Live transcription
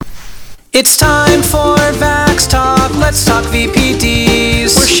It's time for Vax Talk. Let's talk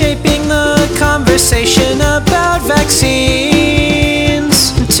VPDs. We're shaping the conversation about vaccines.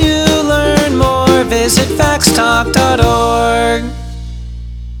 To learn more, visit vaxtalk.org.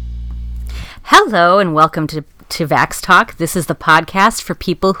 Hello and welcome to Vax Talk. This is the podcast for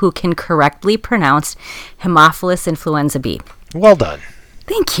people who can correctly pronounce Haemophilus influenza B. Well done.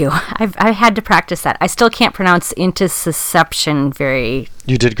 Thank you. I had to practice that. I still can't pronounce intussusception very...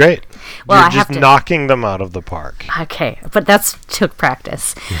 You did great. Well, You're I just have to... knocking them out of the park. Okay, but that's took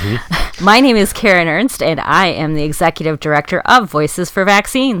practice. My name is Karen Ernst, and I am the Executive Director of Voices for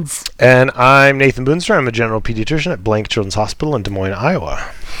Vaccines. And I'm Nathan Boonstra. I'm a general pediatrician at Blank Children's Hospital in Des Moines,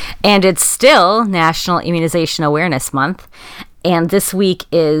 Iowa. And it's still National Immunization Awareness Month. And this week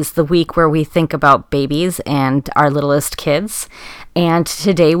is the week where we think about babies and our littlest kids. And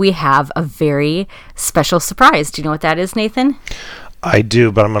today we have a very special surprise. Do you know what that is, Nathan? I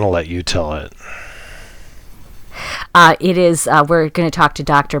do, but I'm going to let you tell it. It is, we're going to talk to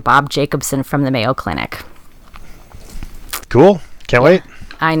Dr. Bob Jacobson from the Mayo Clinic. Cool. Can't wait.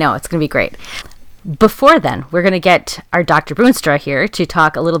 I know, it's going to be great. Before then, we're going to get our Dr. Boonstra here to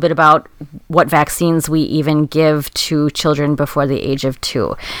talk a little bit about what vaccines we even give to children before the age of 2.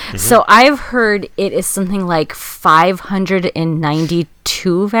 Mm-hmm. So I've heard it is something like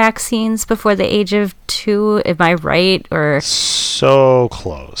 592 vaccines before the age of 2. Am I right? Or so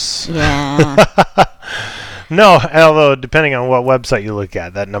close. Yeah. No, although depending on what website you look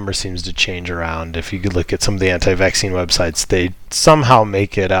at, that number seems to change around. If you could look at some of the anti-vaccine websites, they somehow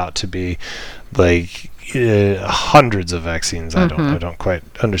make it out to be like hundreds of vaccines. Mm-hmm. I don't quite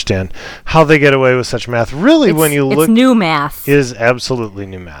understand how they get away with such math. Really, when you look, it's new math. Is absolutely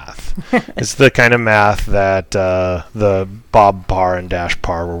new math. It's the kind of math that the Bob Parr and Dash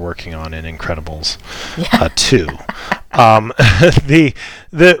Parr were working on in Incredibles 2. The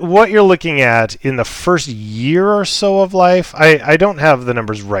what you're looking at in the first year or so of life, I don't have the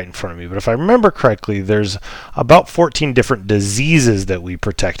numbers right in front of me, but if I remember correctly, there's about 14 different diseases that we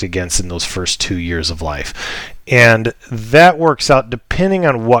protect against in those first 2 years of life. And that works out, depending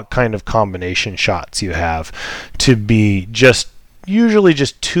on what kind of combination shots you have, to be usually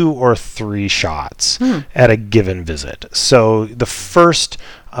just 2 or 3 shots at a given visit. So the first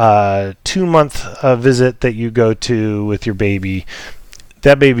 2-month visit that you go to with your baby,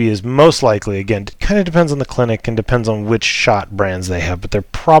 that baby is most likely, again, it kind of depends on the clinic and depends on which shot brands they have, but they're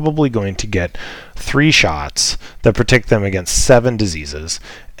probably going to get 3 shots that protect them against 7 diseases,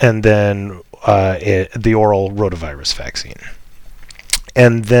 and then the oral rotavirus vaccine.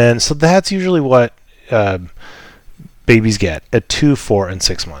 And then, so that's usually what babies get at 2, 4, and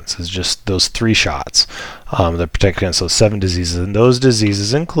 6 months, is just those 3 shots that protect against those 7 diseases. And those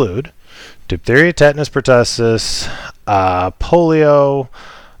diseases include diphtheria, tetanus, pertussis, polio,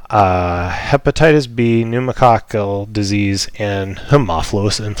 hepatitis B, pneumococcal disease, and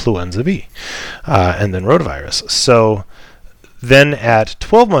Haemophilus influenza B, and then rotavirus. So then at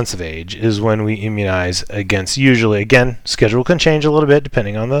 12 months of age is when we immunize against, usually, again, schedule can change a little bit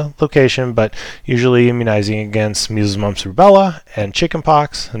depending on the location, but usually immunizing against measles, mumps, rubella, and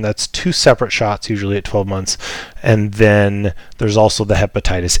chickenpox, and that's 2 separate shots usually at 12 months. And then there's also the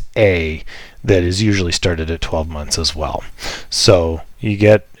hepatitis A that is usually started at 12 months as well. So you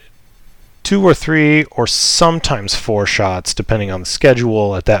get 2 or 3 or sometimes 4 shots depending on the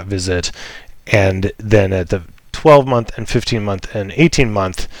schedule at that visit, and then at the 12-month and 15-month and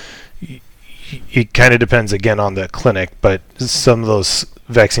 18-month, it kind of depends again on the clinic, but some of those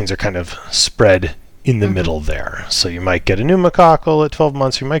vaccines are kind of spread in the middle there. So you might get a pneumococcal at 12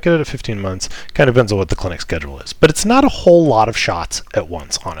 months, you might get it at 15 months. Kind of depends on what the clinic schedule is. But it's not a whole lot of shots at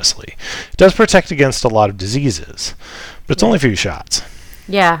once, honestly. It does protect against a lot of diseases, but it's only a few shots.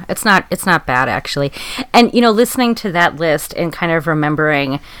 Yeah, it's not bad, actually. And, listening to that list and kind of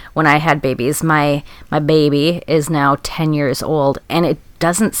remembering when I had babies, my baby is now 10 years old, and it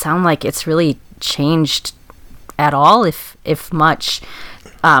doesn't sound like it's really changed at all, if much,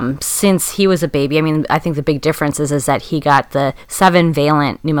 since he was a baby. I mean, I think the big difference is that he got the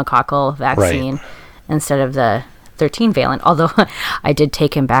 7-valent pneumococcal vaccine instead of the 13-valent, although I did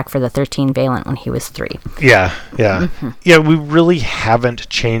take him back for the 13-valent when he was 3. Yeah. Yeah, we really haven't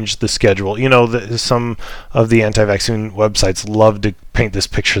changed the schedule. Some of the anti-vaccine websites love to paint this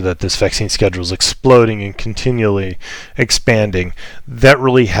picture that this vaccine schedule is exploding and continually expanding. That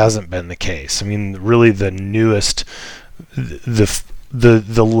really hasn't been the case. I mean, really the newest,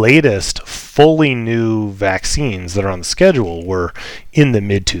 the latest fully new vaccines that are on the schedule were in the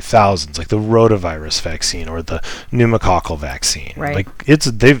mid-2000s, like the rotavirus vaccine or the pneumococcal vaccine. Right. Like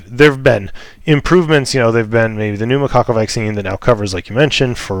there've been improvements. They've been maybe the pneumococcal vaccine that now covers, like you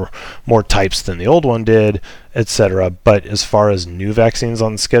mentioned, for more types than the old one did, etc. But as far as new vaccines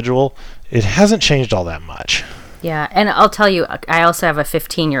on the schedule, it hasn't changed all that much. Yeah, and I'll tell you, I also have a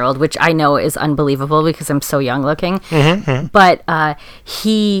 15-year-old, which I know is unbelievable because I'm so young looking. But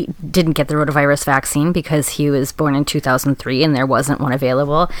he didn't get the rotavirus vaccine because he was born in 2003 and there wasn't one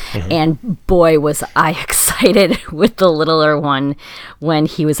available. And boy, was I excited with the littler one when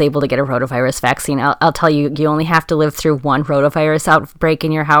he was able to get a rotavirus vaccine. I'll tell you, you only have to live through one rotavirus outbreak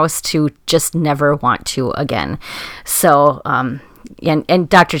in your house to just never want to again. So, and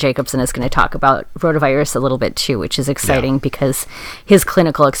Dr. Jacobson is going to talk about rotavirus a little bit too, which is exciting because his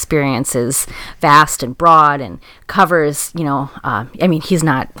clinical experience is vast and broad and covers, he's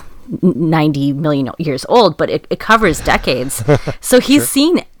not 90 million years old, but it covers decades. So he's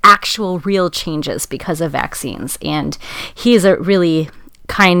seen actual real changes because of vaccines, and he's a really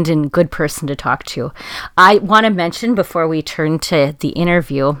kind and good person to talk to. I want to mention before we turn to the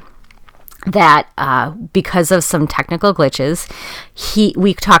interview that because of some technical glitches,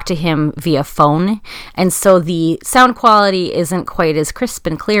 we talked to him via phone, and so the sound quality isn't quite as crisp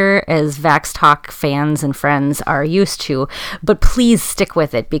and clear as Vax Talk fans and friends are used to. But please stick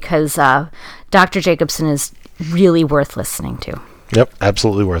with it because Dr. Jacobson is really worth listening to. Yep,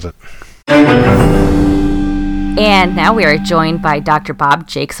 absolutely worth it. And now we are joined by Dr. Bob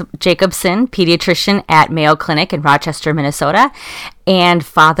Jacobson, pediatrician at Mayo Clinic in Rochester, Minnesota, and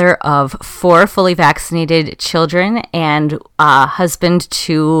father of 4 fully vaccinated children and husband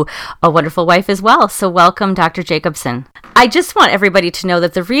to a wonderful wife as well. So welcome, Dr. Jacobson. I just want everybody to know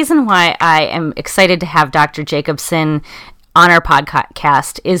that the reason why I am excited to have Dr. Jacobson on our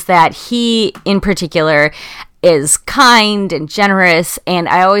podcast is that he, in particular, is kind and generous, and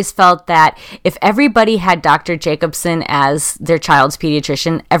I always felt that if everybody had Dr. Jacobson as their child's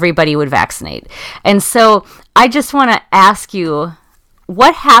pediatrician, everybody would vaccinate. And so I just want to ask you,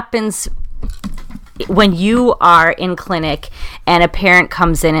 what happens when you are in clinic and a parent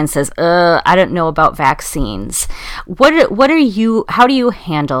comes in and says, I don't know about vaccines? How do you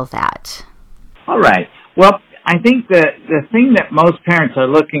handle that? All right. Well, I think that the thing that most parents are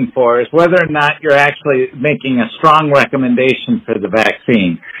looking for is whether or not you're actually making a strong recommendation for the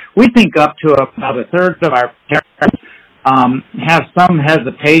vaccine. We think up to about a third of our parents have some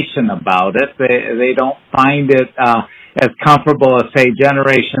hesitation about it. They don't find it as comfortable as, say,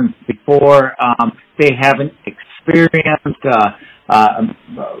 generations before. They haven't experienced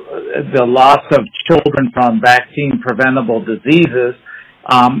the loss of children from vaccine-preventable diseases.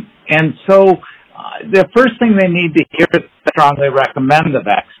 And so the first thing they need to hear is to strongly recommend the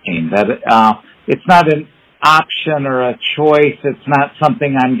vaccine, that it's not an option or a choice. It's not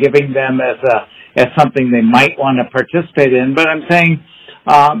something I'm giving them as something they might want to participate in, but I'm saying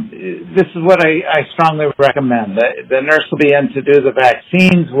this is what I strongly recommend. The nurse will be in to do the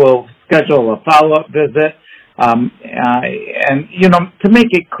vaccines. We'll schedule a follow-up visit, and, to make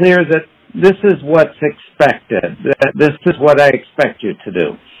it clear that this is what's expected, that this is what I expect you to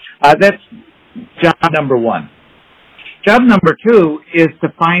do. That's job number 1. Job number 2 is to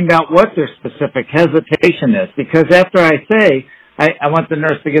find out what their specific hesitation is, because after I say, I want the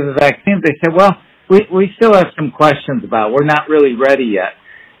nurse to give the vaccine, they say, well, we still have some questions about it. We're not really ready yet.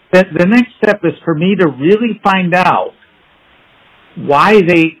 The next step is for me to really find out why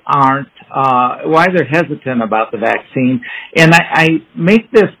they why they're hesitant about the vaccine. And I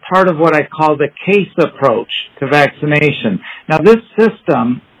make this part of what I call the CASE approach to vaccination. Now, this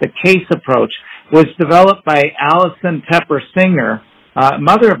system, the CASE approach, was developed by Allison Tepper Singer,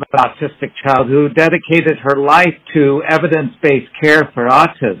 mother of an autistic child who dedicated her life to evidence-based care for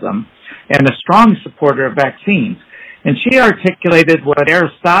autism and a strong supporter of vaccines. And she articulated what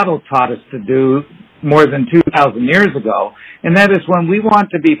Aristotle taught us to do more than 2,000 years ago, and that is when we want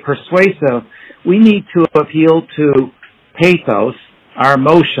to be persuasive, we need to appeal to pathos, our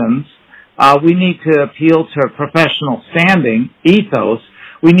emotions. We need to appeal to professional standing, ethos.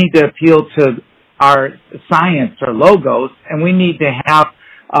 We need to appeal to our science or logos, and we need to have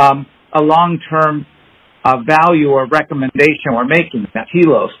a long-term value or recommendation we're making, that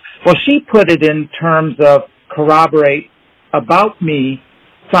telos. Well, she put it in terms of corroborate, about me,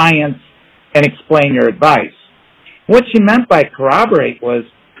 science, and explain your advice. What she meant by corroborate was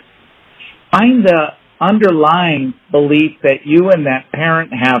find the underlying belief that you and that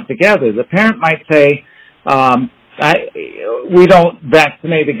parent have together. The parent might say, we don't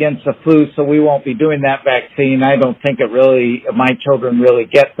vaccinate against the flu, so we won't be doing that vaccine. I don't think my children really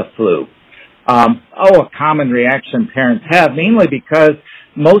get the flu. A common reaction parents have, mainly because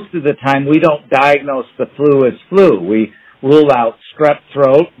most of the time we don't diagnose the flu as flu. We rule out strep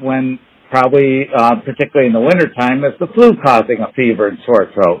throat when probably, particularly in the wintertime, as the flu causing a fever and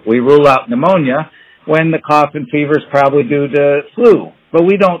sore throat. We rule out pneumonia when the cough and fever is probably due to flu. But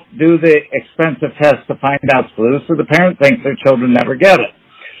we don't do the expensive test to find out flu, so the parent thinks their children never get it.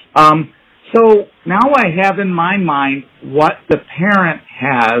 So now I have in my mind what the parent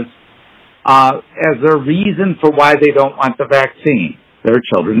has as their reason for why they don't want the vaccine. Their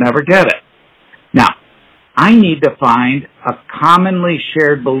children never get it. Now, I need to find a commonly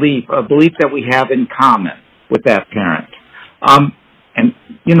shared belief, a belief that we have in common with that parent.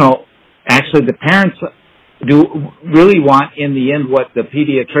 Actually the parents do really want in the end what the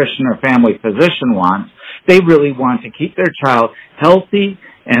pediatrician or family physician wants. They really want to keep their child healthy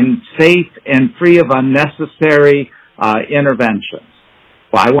and safe and free of unnecessary interventions.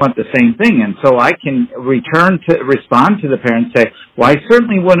 Well, I want the same thing, and so I can respond to the parent and say, well, I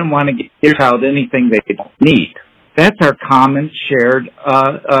certainly wouldn't want to give your child anything they don't need. That's our common shared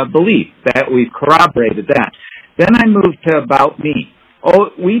belief, that we've corroborated that. Then I move to about me.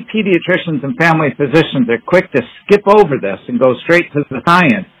 We pediatricians and family physicians are quick to skip over this and go straight to the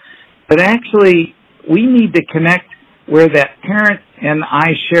science. But actually, we need to connect where that parent and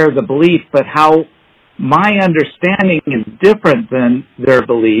I share the belief, but how my understanding is different than their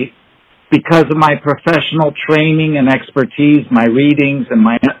belief because of my professional training and expertise, my readings, and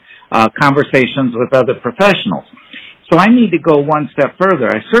my conversations with other professionals. So I need to go one step further.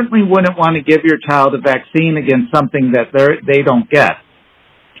 I certainly wouldn't want to give your child a vaccine against something that they don't get.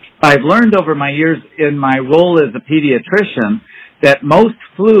 I've learned over my years in my role as a pediatrician that most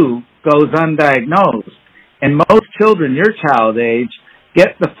flu goes undiagnosed, and most children your child age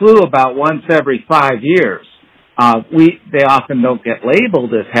get the flu about once every 5 years. They often don't get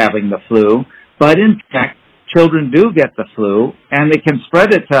labeled as having the flu, but in fact, children do get the flu, and they can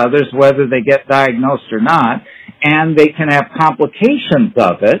spread it to others whether they get diagnosed or not, and they can have complications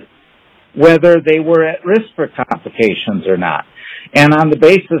of it, whether they were at risk for complications or not. And on the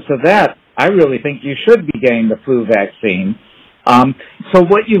basis of that, I really think you should be getting the flu vaccine. So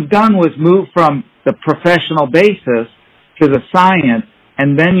what you've done was move from the professional basis to the science,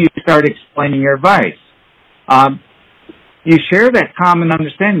 and then you start explaining your advice. You share that common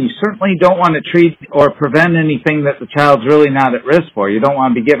understanding. You certainly don't want to treat or prevent anything that the child's really not at risk for. You don't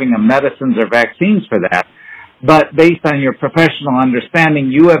want to be giving them medicines or vaccines for that. But based on your professional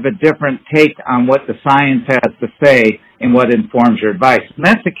understanding, you have a different take on what the science has to say and what informs your advice. And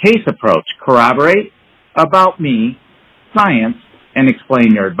that's a case approach. Corroborate, about me, science, and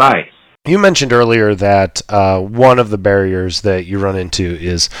explain your advice. You mentioned earlier that one of the barriers that you run into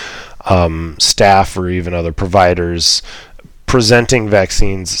is staff or even other providers presenting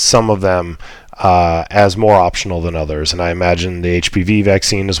vaccines, some of them as more optional than others. And I imagine the HPV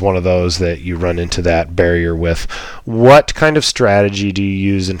vaccine is one of those that you run into that barrier with. What kind of strategy do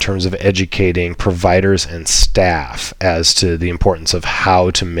you use in terms of educating providers and staff as to the importance of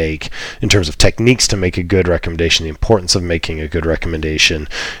how to make, in terms of techniques to make a good recommendation, the importance of making a good recommendation,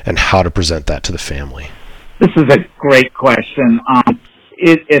 and how to present that to the family? This is a great question.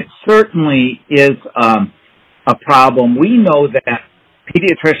 It certainly is a problem. We know that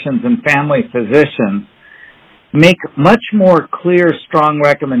pediatricians and family physicians make much more clear, strong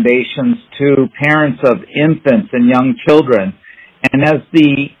recommendations to parents of infants and young children. And as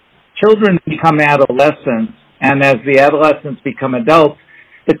the children become adolescents and as the adolescents become adults,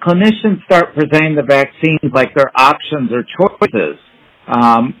 the clinicians start presenting the vaccines like they're options or choices.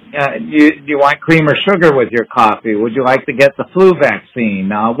 Do you want cream or sugar with your coffee? Would you like to get the flu vaccine?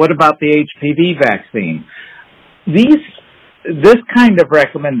 What about the HPV vaccine? This kind of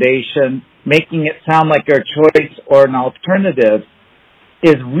recommendation, making it sound like a choice or an alternative,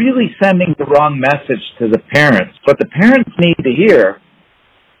 is really sending the wrong message to the parents. What the parents need to hear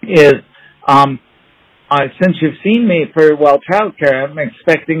is, since you've seen me for Child Care, I'm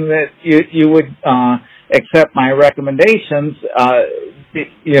expecting that you would accept my recommendations.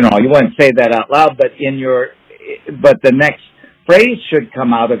 You wouldn't say that out loud, but the next phrase should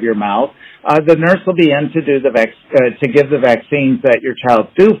come out of your mouth. The nurse will be in to give the vaccines that your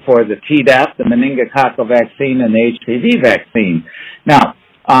child's due for, the Tdap, the meningococcal vaccine, and the HPV vaccine. Now,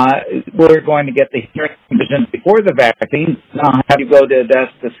 we're going to get the hearing conditions before the vaccine. I'll have you go to a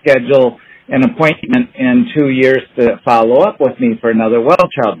desk to schedule an appointment in 2 years to follow up with me for another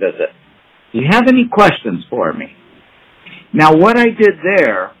Child visit. Do you have any questions for me? Now, what I did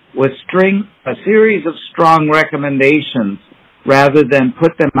there was string a series of strong recommendations rather than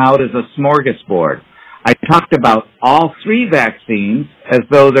put them out as a smorgasbord. I talked about all three vaccines as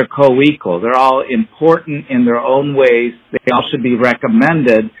though they're co-equal. They're all important in their own ways. They all should be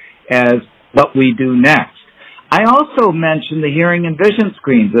recommended as what we do next. I also mentioned the hearing and vision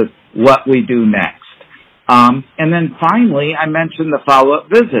screens as what we do next. And then finally, I mentioned the follow-up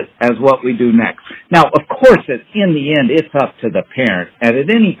visit as what we do next. Now, of course, in the end, it's up to the parent. And at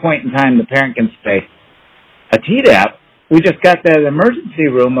any point in time, the parent can say, a Tdap, we just got that emergency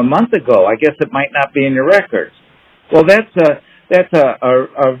room a month ago. I guess it might not be in your records. Well, that's a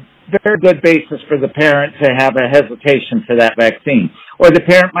very good basis for the parent to have a hesitation for that vaccine. Or the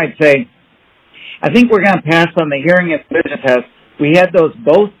parent might say, I think we're going to pass on the hearing and vision test. We had those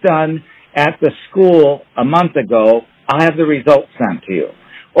both done at the school a month ago. I'll have the results sent to you.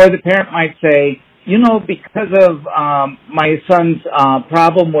 Or the parent might say, because of my son's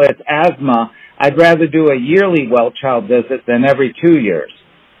problem with asthma, I'd rather do a yearly well child visit than every 2 years.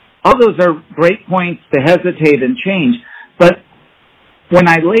 All those are great points to hesitate and change, but when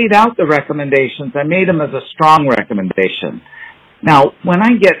I laid out the recommendations, I made them as a strong recommendation. Now, when I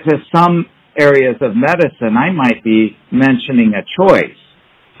get to some areas of medicine, I might be mentioning a choice.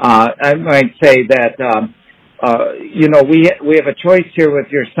 I might say that, we have a choice here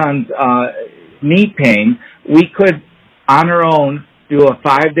with your son's knee pain. We could, on our own, do a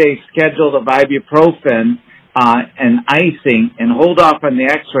 5-day schedule of ibuprofen and icing and hold off on the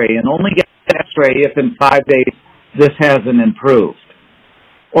x-ray and only get the x-ray if in 5 days this hasn't improved.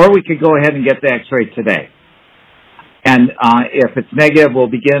 Or we could go ahead and get the x-ray today. And if it's negative, we'll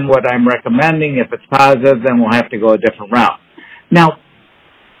begin what I'm recommending. If it's positive, then we'll have to go a different route. Now,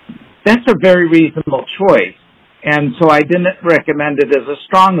 that's a very reasonable choice. And so I didn't recommend it as a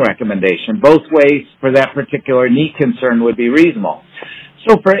strong recommendation. Both ways for that particular knee concern would be reasonable.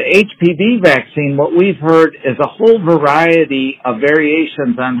 So for HPV vaccine, what we've heard is a whole variety of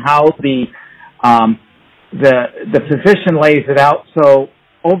variations on how the physician lays it out. So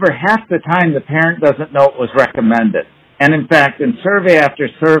over half the time, the parent doesn't know it was recommended. And in fact, in survey after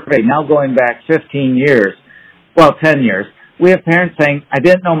survey, now going back 10 years, we have parents saying, I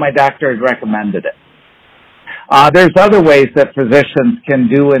didn't know my doctor had recommended it. There's other ways that physicians can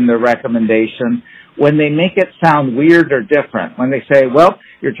do in their recommendation when they make it sound weird or different. When they say, well,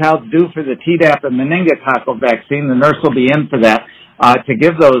 your child's due for the Tdap and meningococcal vaccine, the nurse will be in for that to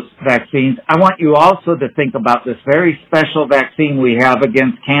give those vaccines. I want you also to think about this very special vaccine we have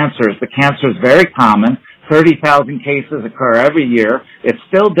against cancers. The cancer is very common. 30,000 cases occur every year. It's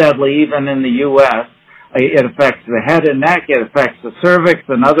still deadly even in the U.S. It affects the head and neck. It affects the cervix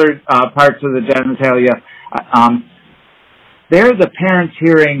and other parts of the genitalia. They're the parents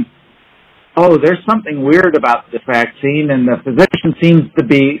hearing, oh, there's something weird about this vaccine, and the physician seems to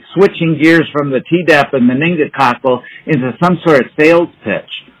be switching gears from the Tdap and meningococcal into some sort of sales pitch,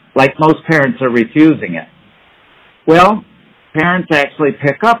 like most parents are refusing it. Well, parents actually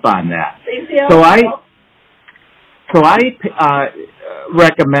pick up on that. So I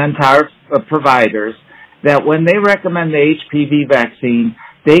recommend to our providers that when they recommend the HPV vaccine,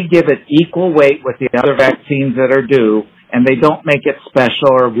 they give it equal weight with the other vaccines that are due, and they don't make it special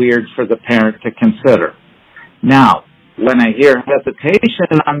or weird for the parent to consider. Now, when I hear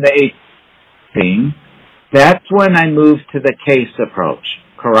hesitation on the vaccine, that's when I move to the case approach.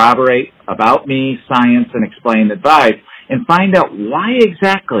 Corroborate about me, science, and explain advice, and find out why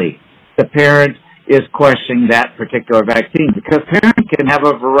exactly the parent is questioning that particular vaccine, because parents can have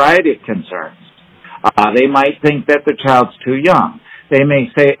a variety of concerns. They might think that the child's too young. They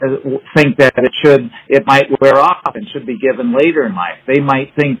may think that it might wear off and should be given later in life. They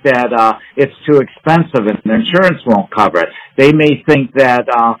might think that it's too expensive and their insurance won't cover it. They may think that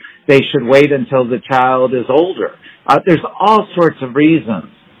they should wait until the child is older. There's all sorts of reasons.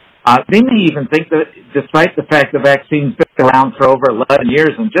 They may even think that despite the fact the vaccine's been around for over 11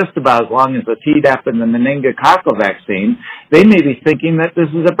 years and just about as long as the Tdap and the meningococcal vaccine, they may be thinking that this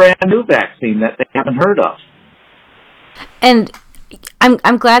is a brand new vaccine that they haven't heard of. And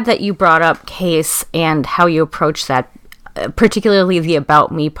I'm glad that you brought up case and how you approach that, particularly the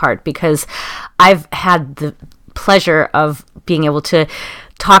about me part, because I've had the pleasure of being able to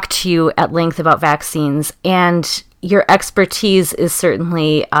talk to you at length about vaccines, and your expertise is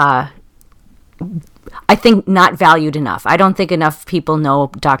certainly, I think, not valued enough. I don't think enough people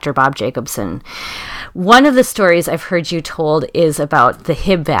know Dr. Bob Jacobson. One of the stories I've heard you told is about the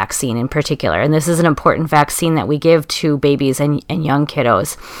Hib vaccine in particular, and this is an important vaccine that we give to babies and young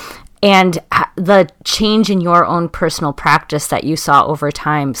kiddos. And the change in your own personal practice that you saw over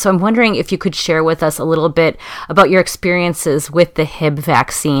time. So I'm wondering if you could share with us a little bit about your experiences with the Hib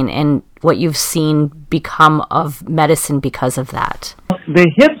vaccine and what you've seen become of medicine because of that. The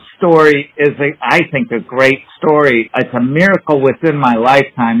hip story is, I think, a great story. It's a miracle within my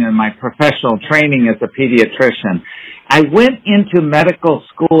lifetime and my professional training as a pediatrician. I went into medical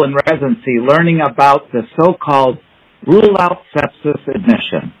school and residency learning about the so-called rule-out sepsis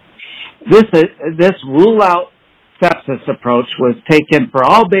admission. This rule-out sepsis approach was taken for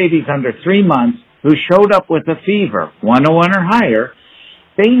all babies under 3 months who showed up with a fever, 101 or higher.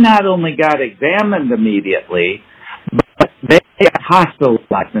 They not only got examined immediately, but they got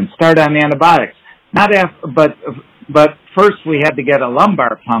hospitalized and started on antibiotics. But first we had to get a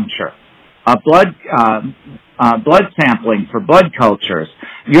lumbar puncture, a blood sampling for blood cultures,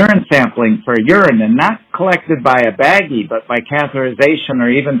 urine sampling for urine, and not collected by a baggie, but by catheterization or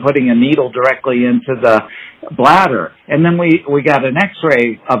even putting a needle directly into the bladder. And then we got an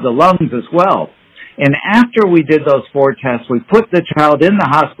X-ray of the lungs as well. And after we did those 4 tests, we put the child in the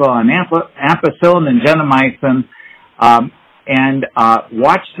hospital on ampicillin and gentamicin, and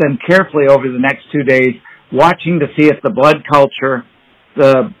watched them carefully over the next 2 days, watching to see if the blood culture,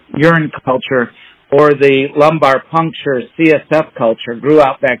 the urine culture, or the lumbar puncture CSF culture grew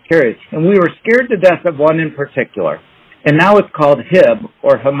out bacteria. And we were scared to death of one in particular. And now it's called Hib,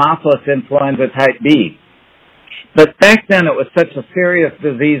 or Haemophilus influenza type B. But back then it was such a serious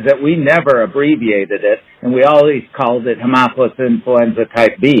disease that we never abbreviated it, and we always called it Haemophilus influenza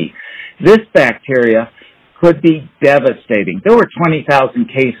type B. This bacteria could be devastating. There were 20,000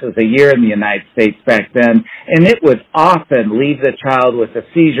 cases a year in the United States back then, and it would often leave the child with a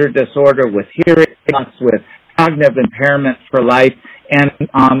seizure disorder, with hearing loss, with cognitive impairment for life, and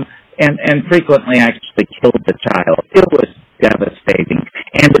frequently actually killed the child. It was devastating.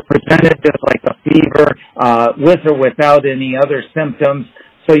 And it presented just like a fever, with or without any other symptoms.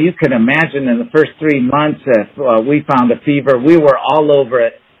 So you can imagine in the first 3 months, if we found a fever, we were all over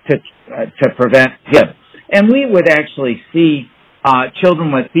it to prevent Hib. And we would actually see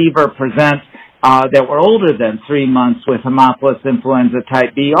children with fever present that were older than 3 months with Haemophilus influenza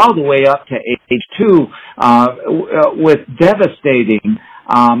type B, all the way up to age 2 with devastating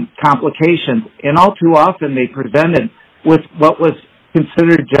complications. And all too often they presented with what was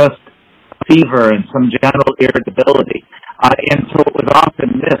considered just fever and some general irritability. And so it was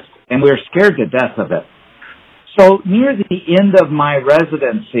often missed, and we were scared to death of it. So near the end of my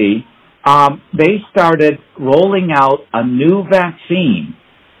residency, they started rolling out a new vaccine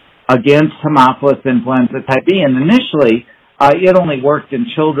against Haemophilus influenza type B. And initially, it only worked in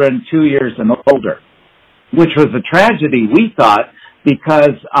children 2 years and older, which was a tragedy, we thought,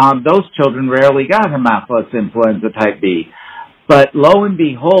 because those children rarely got Haemophilus influenza type B. But lo and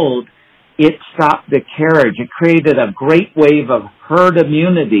behold, it stopped the carriage. It created a great wave of herd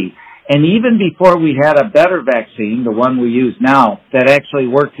immunity. And even before we had a better vaccine, the one we use now, that actually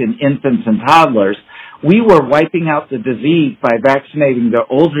worked in infants and toddlers, we were wiping out the disease by vaccinating the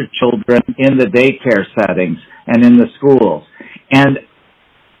older children in the daycare settings and in the schools. And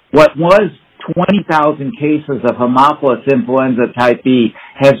what was 20,000 cases of Haemophilus influenza type B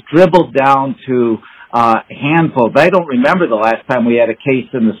has dribbled down to handfuls. I don't remember the last time we had a case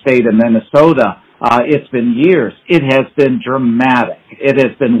in the state of Minnesota. It's been years. It has been dramatic. It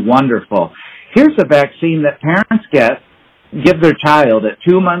has been wonderful. Here's a vaccine that parents give their child at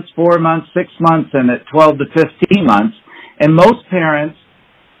 2 months, 4 months, 6 months, and at 12 to 15 months. And most parents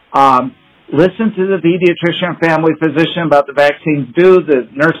listen to the pediatrician or family physician about the vaccines due. The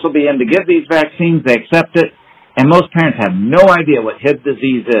nurse will be in to give these vaccines. They accept it. And most parents have no idea what Hib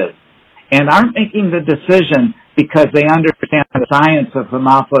disease is and aren't making the decision because they understand the science of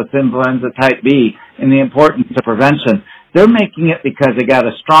Haemophilus influenza type B and the importance of prevention. They're making it because they got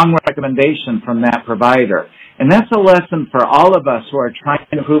a strong recommendation from that provider. And that's a lesson for all of us who are trying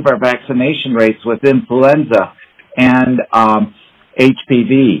to improve our vaccination rates with influenza and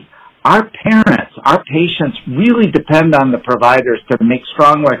HPV. Our parents, our patients really depend on the providers to make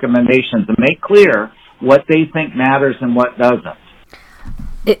strong recommendations and make clear what they think matters and what doesn't.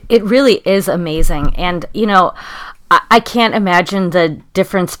 It really is amazing. And, you know, I can't imagine the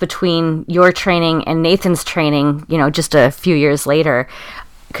difference between your training and Nathan's training, you know, just a few years later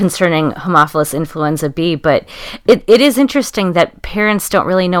concerning Haemophilus influenza B. But it is interesting that parents don't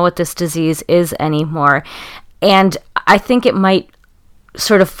really know what this disease is anymore. And I think it might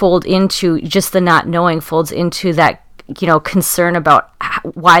sort of fold into just the not knowing folds into that, you know, concern about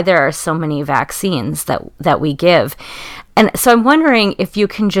why there are so many vaccines that we give. And so I'm wondering if you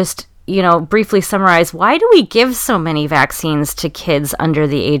can just, you know, briefly summarize, why do we give so many vaccines to kids under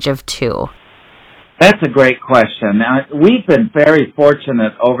the age of 2? That's a great question. Now, we've been very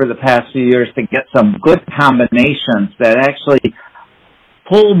fortunate over the past few years to get some good combinations that actually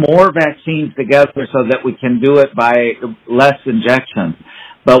pull more vaccines together so that we can do it by less injections.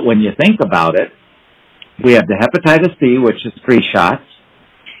 But when you think about it, we have the hepatitis B, which is 3 shots.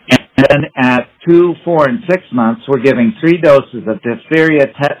 And then at 2, 4, and 6 months, we're giving 3 doses of diphtheria,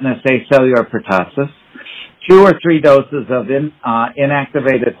 tetanus, acellular pertussis, 2 or 3 doses of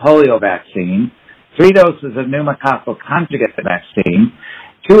inactivated polio vaccine, 3 doses of pneumococcal conjugate vaccine,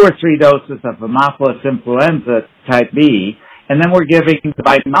 2 or 3 doses of Haemophilus influenza type B, and then we're giving the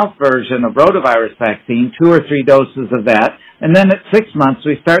by-mouth version of rotavirus vaccine, 2 or 3 doses of that, and then at 6 months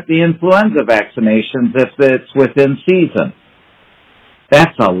we start the influenza vaccinations if it's within season.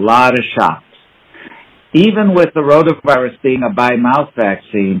 That's a lot of shots. Even with the rotavirus being a by-mouth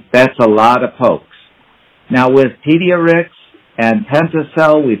vaccine, that's a lot of pokes. Now with Pediarix and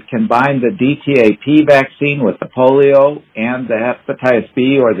Pentacell, we've combined the DTaP vaccine with the polio and the hepatitis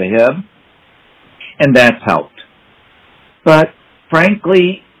B or the Hib, and that's helped. But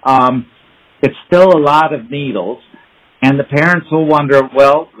frankly, it's still a lot of needles, and the parents will wonder,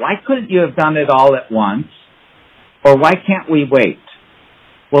 well, why couldn't you have done it all at once? Or why can't we wait?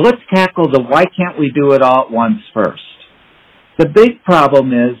 Well, let's tackle the why can't we do it all at once first. The big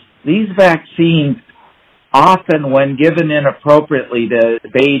problem is these vaccines, often when given inappropriately to the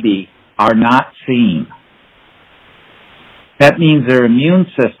baby, are not seen. That means their immune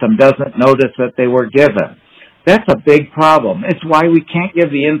system doesn't notice that they were given. That's a big problem. It's why we can't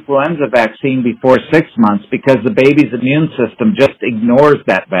give the influenza vaccine before 6 months, because the baby's immune system just ignores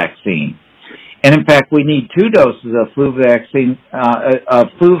that vaccine. And in fact, we need 2 doses of flu vaccine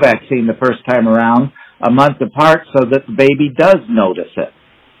the first time around, a month apart, so that the baby does notice it.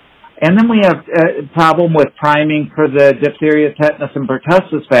 And then we have a problem with priming for the diphtheria, tetanus, and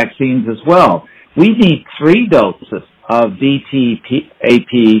pertussis vaccines as well. We need 3 doses of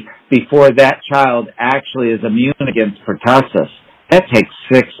DTaP before that child actually is immune against pertussis. That takes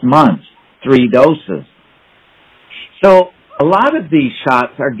 6 months, 3 doses. So a lot of these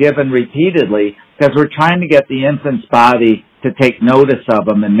shots are given repeatedly because we're trying to get the infant's body to take notice of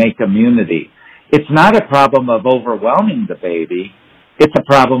them and make immunity. It's not a problem of overwhelming the baby. It's a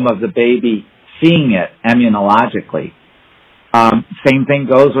problem of the baby seeing it immunologically. Same thing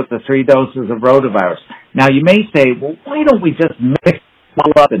goes with the 3 doses of rotavirus. Now, you may say, well, why don't we just mix it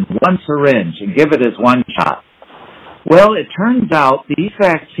all up in one syringe and give it as one shot? Well, it turns out these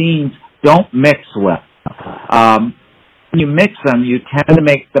vaccines don't mix well. When you mix them, you tend to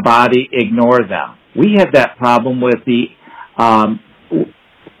make the body ignore them. We had that problem with a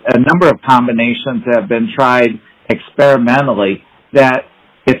number of combinations that have been tried experimentally, that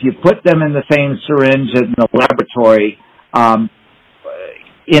if you put them in the same syringe in the laboratory,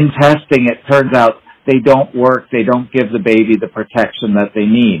 in testing, it turns out they don't work. They don't give the baby the protection that they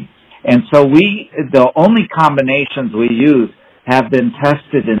need. And so the only combinations we use have been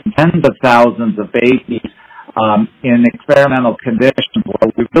tested in tens of thousands of babies in experimental conditions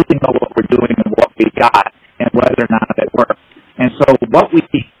where we really know what we're doing and what we got and whether or not it works. And so what we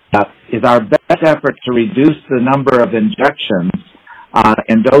have is our best effort to reduce the number of injections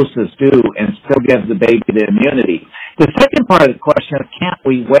and doses do and still give the baby the immunity. The second part of the question is, can't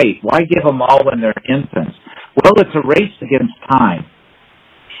we wait? Why give them all when they're infants? Well, it's a race against time.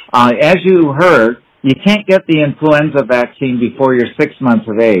 As you heard, you can't get the influenza vaccine before you're 6 months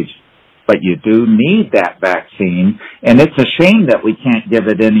of age, but you do need that vaccine, and it's a shame that we can't give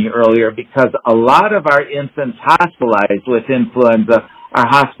it any earlier because a lot of our infants hospitalized with influenza are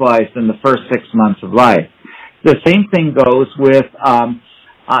hospitalized in the first 6 months of life. The same thing goes with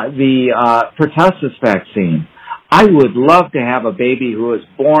the pertussis vaccine. I would love to have a baby who is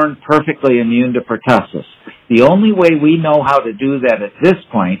born perfectly immune to pertussis. The only way we know how to do that at this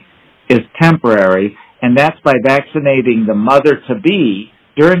point is temporary, and that's by vaccinating the mother-to-be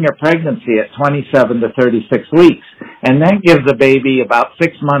during her pregnancy at 27 to 36 weeks, and that gives the baby about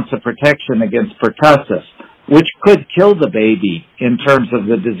 6 months of protection against pertussis, which could kill the baby in terms of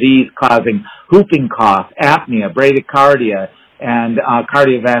the disease causing whooping cough, apnea, bradycardia, and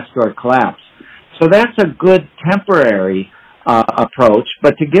cardiovascular collapse. So that's a good temporary approach,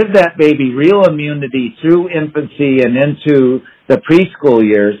 but to give that baby real immunity through infancy and into the preschool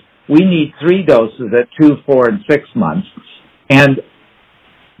years, we need 3 doses at 2, 4, and 6 months. And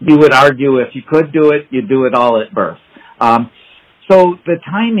you would argue if you could do it, you'd do it all at birth. So the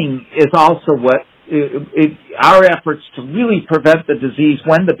timing is also what our efforts to really prevent the disease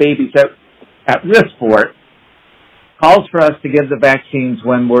when the baby's at risk for it calls for us to give the vaccines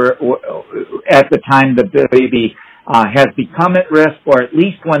when we're at the time the baby has become at risk, or at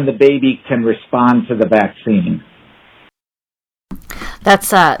least when the baby can respond to the vaccine.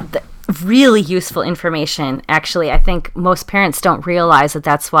 That's really useful information. Actually, I think most parents don't realize that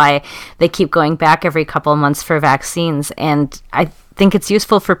that's why they keep going back every couple of months for vaccines. And I think it's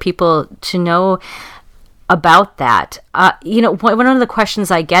useful for people to know about that. One of the questions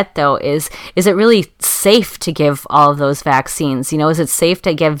I get, though, is it really safe to give all of those vaccines? Is it safe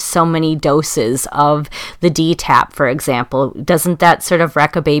to give so many doses of the DTaP, for example? Doesn't that sort of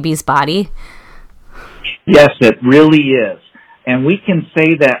wreck a baby's body? Yes, it really is. And we can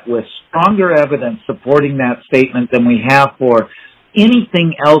say that with stronger evidence supporting that statement than we have for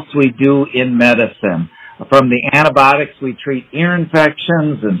anything else we do in medicine. From the antibiotics we treat ear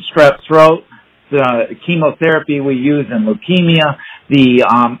infections and strep throat, the chemotherapy we use in leukemia, the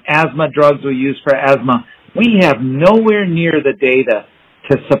asthma drugs we use for asthma, we have nowhere near the data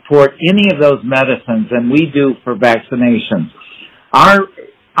to support any of those medicines than we do for vaccinations.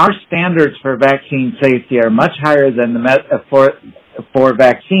 Our standards for vaccine safety are much higher than for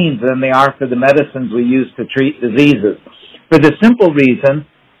vaccines than they are for the medicines we use to treat diseases, for the simple reason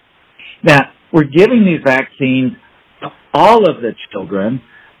that we're giving these vaccines to all of the children,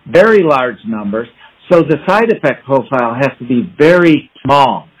 very large numbers, so the side effect profile has to be very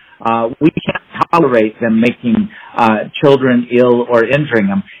small. We can't tolerate them making children ill or injuring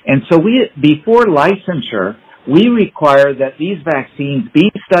them. And so before licensure, we require that these vaccines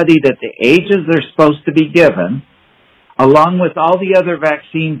be studied at the ages they're supposed to be given, along with all the other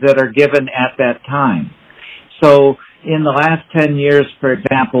vaccines that are given at that time. So in the last 10 years, for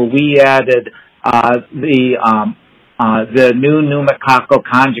example, we added the new pneumococcal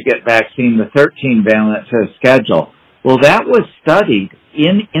conjugate vaccine, the 13-valent, to the schedule. Well, that was studied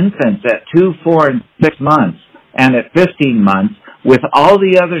in infants at 2, 4, and 6 months and at 15 months with all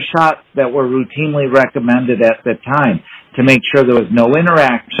the other shots that were routinely recommended at the time to make sure there was no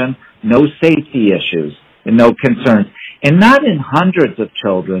interaction, no safety issues, and no concerns. And not in hundreds of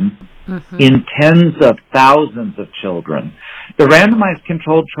children, in tens of thousands of children. The randomized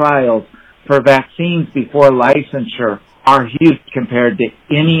controlled trials for vaccines before licensure are huge compared to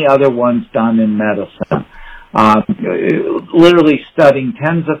any other ones done in medicine. Literally studying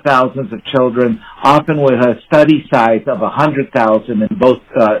tens of thousands of children, often with a study size of 100,000 in both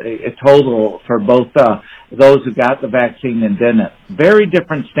a total for both those who got the vaccine and didn't. Very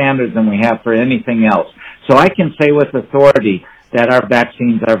different standards than we have for anything else. So I can say with authority that our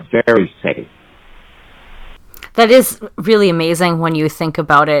vaccines are very safe. That is really amazing when you think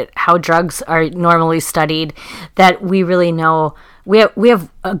about it, how drugs are normally studied, that we really know, we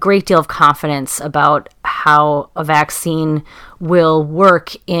have a great deal of confidence about how a vaccine will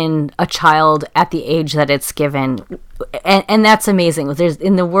work in a child at the age that it's given. And that's amazing.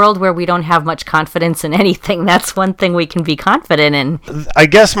 In the world where we don't have much confidence in anything, that's one thing we can be confident in. I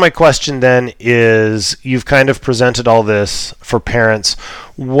guess my question then is, you've kind of presented all this for parents.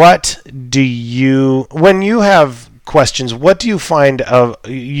 When you have questions, what do you find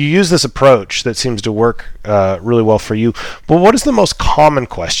you use this approach that seems to work really well for you, but what is the most common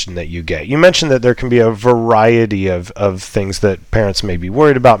question that you get? You mentioned that there can be a variety of things that parents may be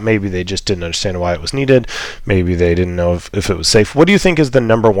worried about. Maybe they just didn't understand why it was needed. Maybe they didn't know if it was safe. What do you think is the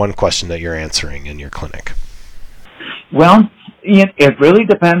number one question that you're answering in your clinic? Well, it really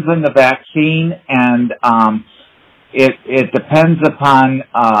depends on the vaccine, and it depends upon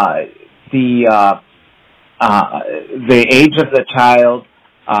the age of the child.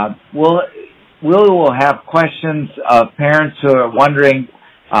 We'll have questions of parents who are wondering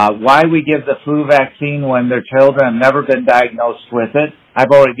why we give the flu vaccine when their children have never been diagnosed with it.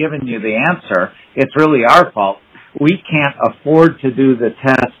 I've already given you the answer. It's really our fault. We can't afford to do the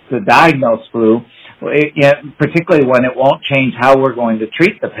test to diagnose flu, particularly when it won't change how we're going to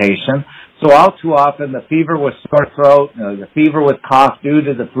treat the patient. So all too often, the fever with sore throat, the fever with cough due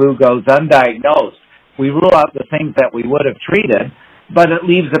to the flu goes undiagnosed. We rule out the things that we would have treated, but it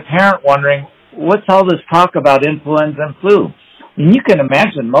leaves the parent wondering, what's all this talk about influenza and flu? And you can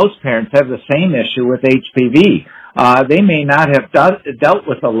imagine most parents have the same issue with HPV. They may not have dealt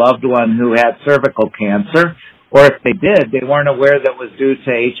with a loved one who had cervical cancer, or if they did, they weren't aware that it was due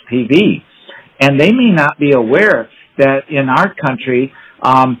to HPV. And they may not be aware that in our country,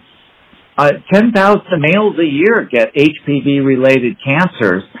 10,000 males a year get HPV-related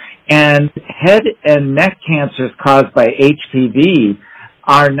cancers, and head and neck cancers caused by HPV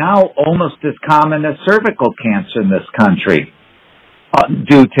are now almost as common as cervical cancer in this country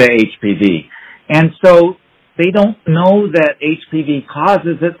due to HPV. And so they don't know that HPV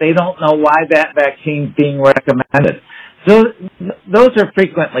causes it. They don't know why that vaccine is being recommended. So those are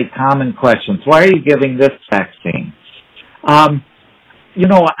frequently common questions. Why are you giving this vaccine?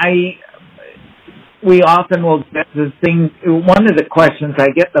 we often will get the thing. One of the questions I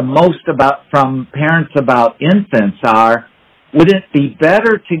get the most from parents about infants are, would it be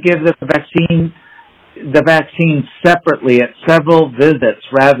better to give the vaccine separately at several visits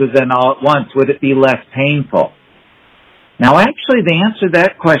rather than all at once? Would it be less painful? Now, actually, the answer to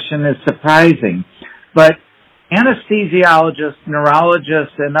that question is surprising, but anesthesiologists,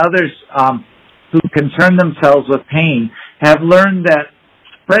 neurologists, and others who concern themselves with pain have learned that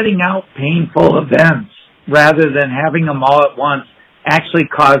spreading out painful events rather than having them all at once actually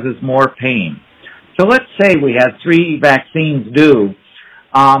causes more pain. So let's say we had 3 vaccines due.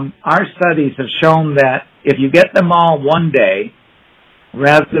 Our studies have shown that if you get them all one day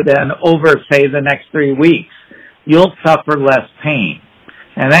rather than over, say, the next 3 weeks, you'll suffer less pain.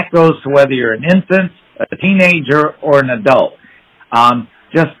 And that goes to whether you're an infant, a teenager, or an adult.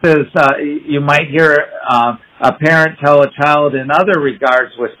 Just as you might hear a parent tell a child in other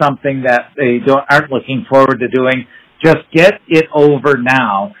regards with something that they aren't looking forward to doing, just get it over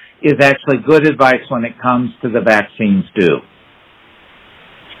now, is actually good advice when it comes to the vaccines due.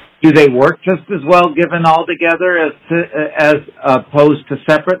 Do they work just as well given all together as opposed to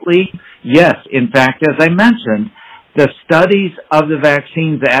separately? Yes. In fact, as I mentioned, the studies of the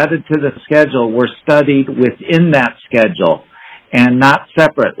vaccines added to the schedule were studied within that schedule and not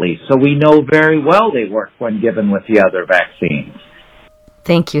separately. So we know very well they work when given with the other vaccines.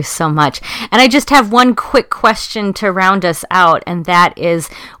 Thank you so much. And I just have one quick question to round us out, and that is,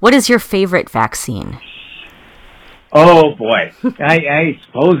 what is your favorite vaccine? Oh, boy. I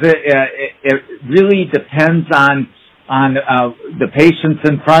suppose it really depends on the patients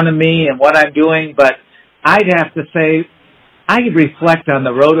in front of me and what I'm doing, but I'd have to say I reflect on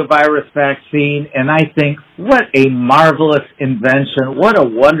the rotavirus vaccine, and I think, what a marvelous invention. What a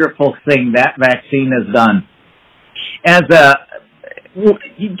wonderful thing that vaccine has done.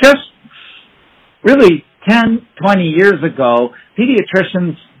 Just really 10, 20 years ago,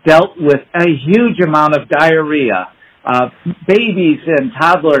 pediatricians dealt with a huge amount of diarrhea. Babies and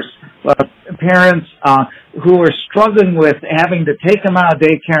toddlers, parents who were struggling with having to take them out of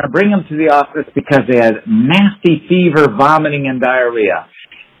daycare and bring them to the office because they had nasty fever, vomiting, and diarrhea.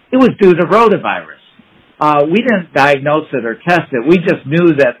 It was due to rotavirus. We didn't diagnose it or test it. We just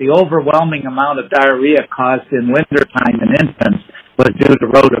knew that the overwhelming amount of diarrhea caused in wintertime in infants was due to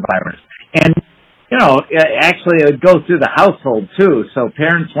rotavirus. And, actually it would go through the household too, so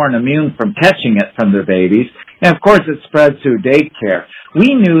parents weren't immune from catching it from their babies. And of course it spread through daycare.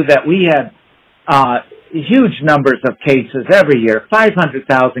 We knew that we had huge numbers of cases every year,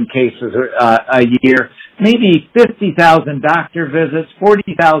 500,000 cases a year, maybe 50,000 doctor visits,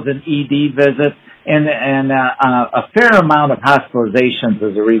 40,000 ED visits, and a fair amount of hospitalizations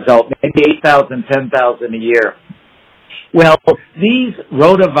as a result, maybe 8,000, 10,000 a year. Well, these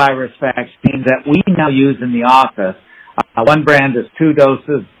rotavirus vaccines that we now use in the office, one brand is 2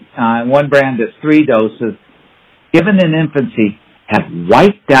 doses, one brand is 3 doses, given in infancy, have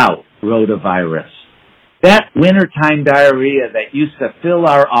wiped out rotavirus. That wintertime diarrhea that used to fill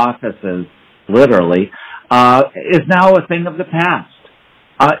our offices, literally, is now a thing of the past.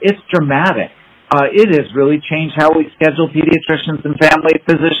 It's dramatic. It has really changed how we schedule pediatricians and family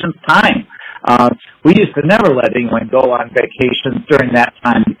physicians' time. We used to never let anyone go on vacations during that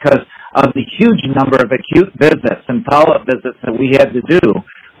time because of the huge number of acute visits and follow-up visits that we had to do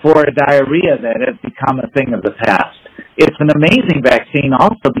for a diarrhea that has become a thing of the past. It's an amazing vaccine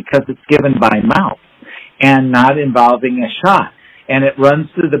also because it's given by mouth and not involving a shot. And it runs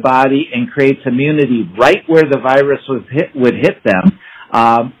through the body and creates immunity right where the virus would hit them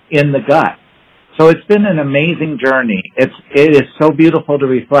in the gut. So it's been an amazing journey. It is so beautiful to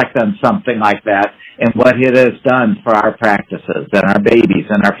reflect on something like that and what it has done for our practices and our babies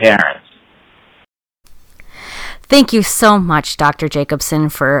and our parents. Thank you so much, Dr. Jacobson,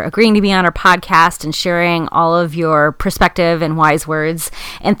 for agreeing to be on our podcast and sharing all of your perspective and wise words.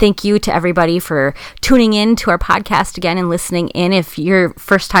 And thank you to everybody for tuning in to our podcast again and listening in. If you're a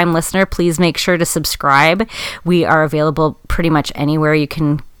first-time listener, please make sure to subscribe. We are available pretty much anywhere you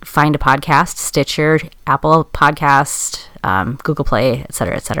can find a podcast: Stitcher, Apple Podcast, Google Play,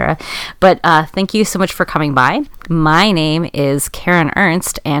 etc., etc. But thank you so much for coming by. My name is Karen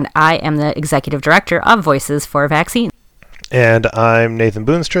Ernst, and I am the Executive Director of Voices for Vaccines. And I'm Nathan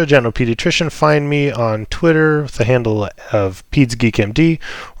Boonstra, general pediatrician. Find me on Twitter with the handle of PedsGeekMD,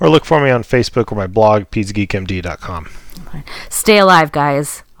 or look for me on Facebook or my blog, pedsgeekmd.com. Stay alive,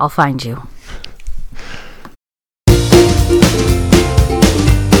 guys. I'll find you.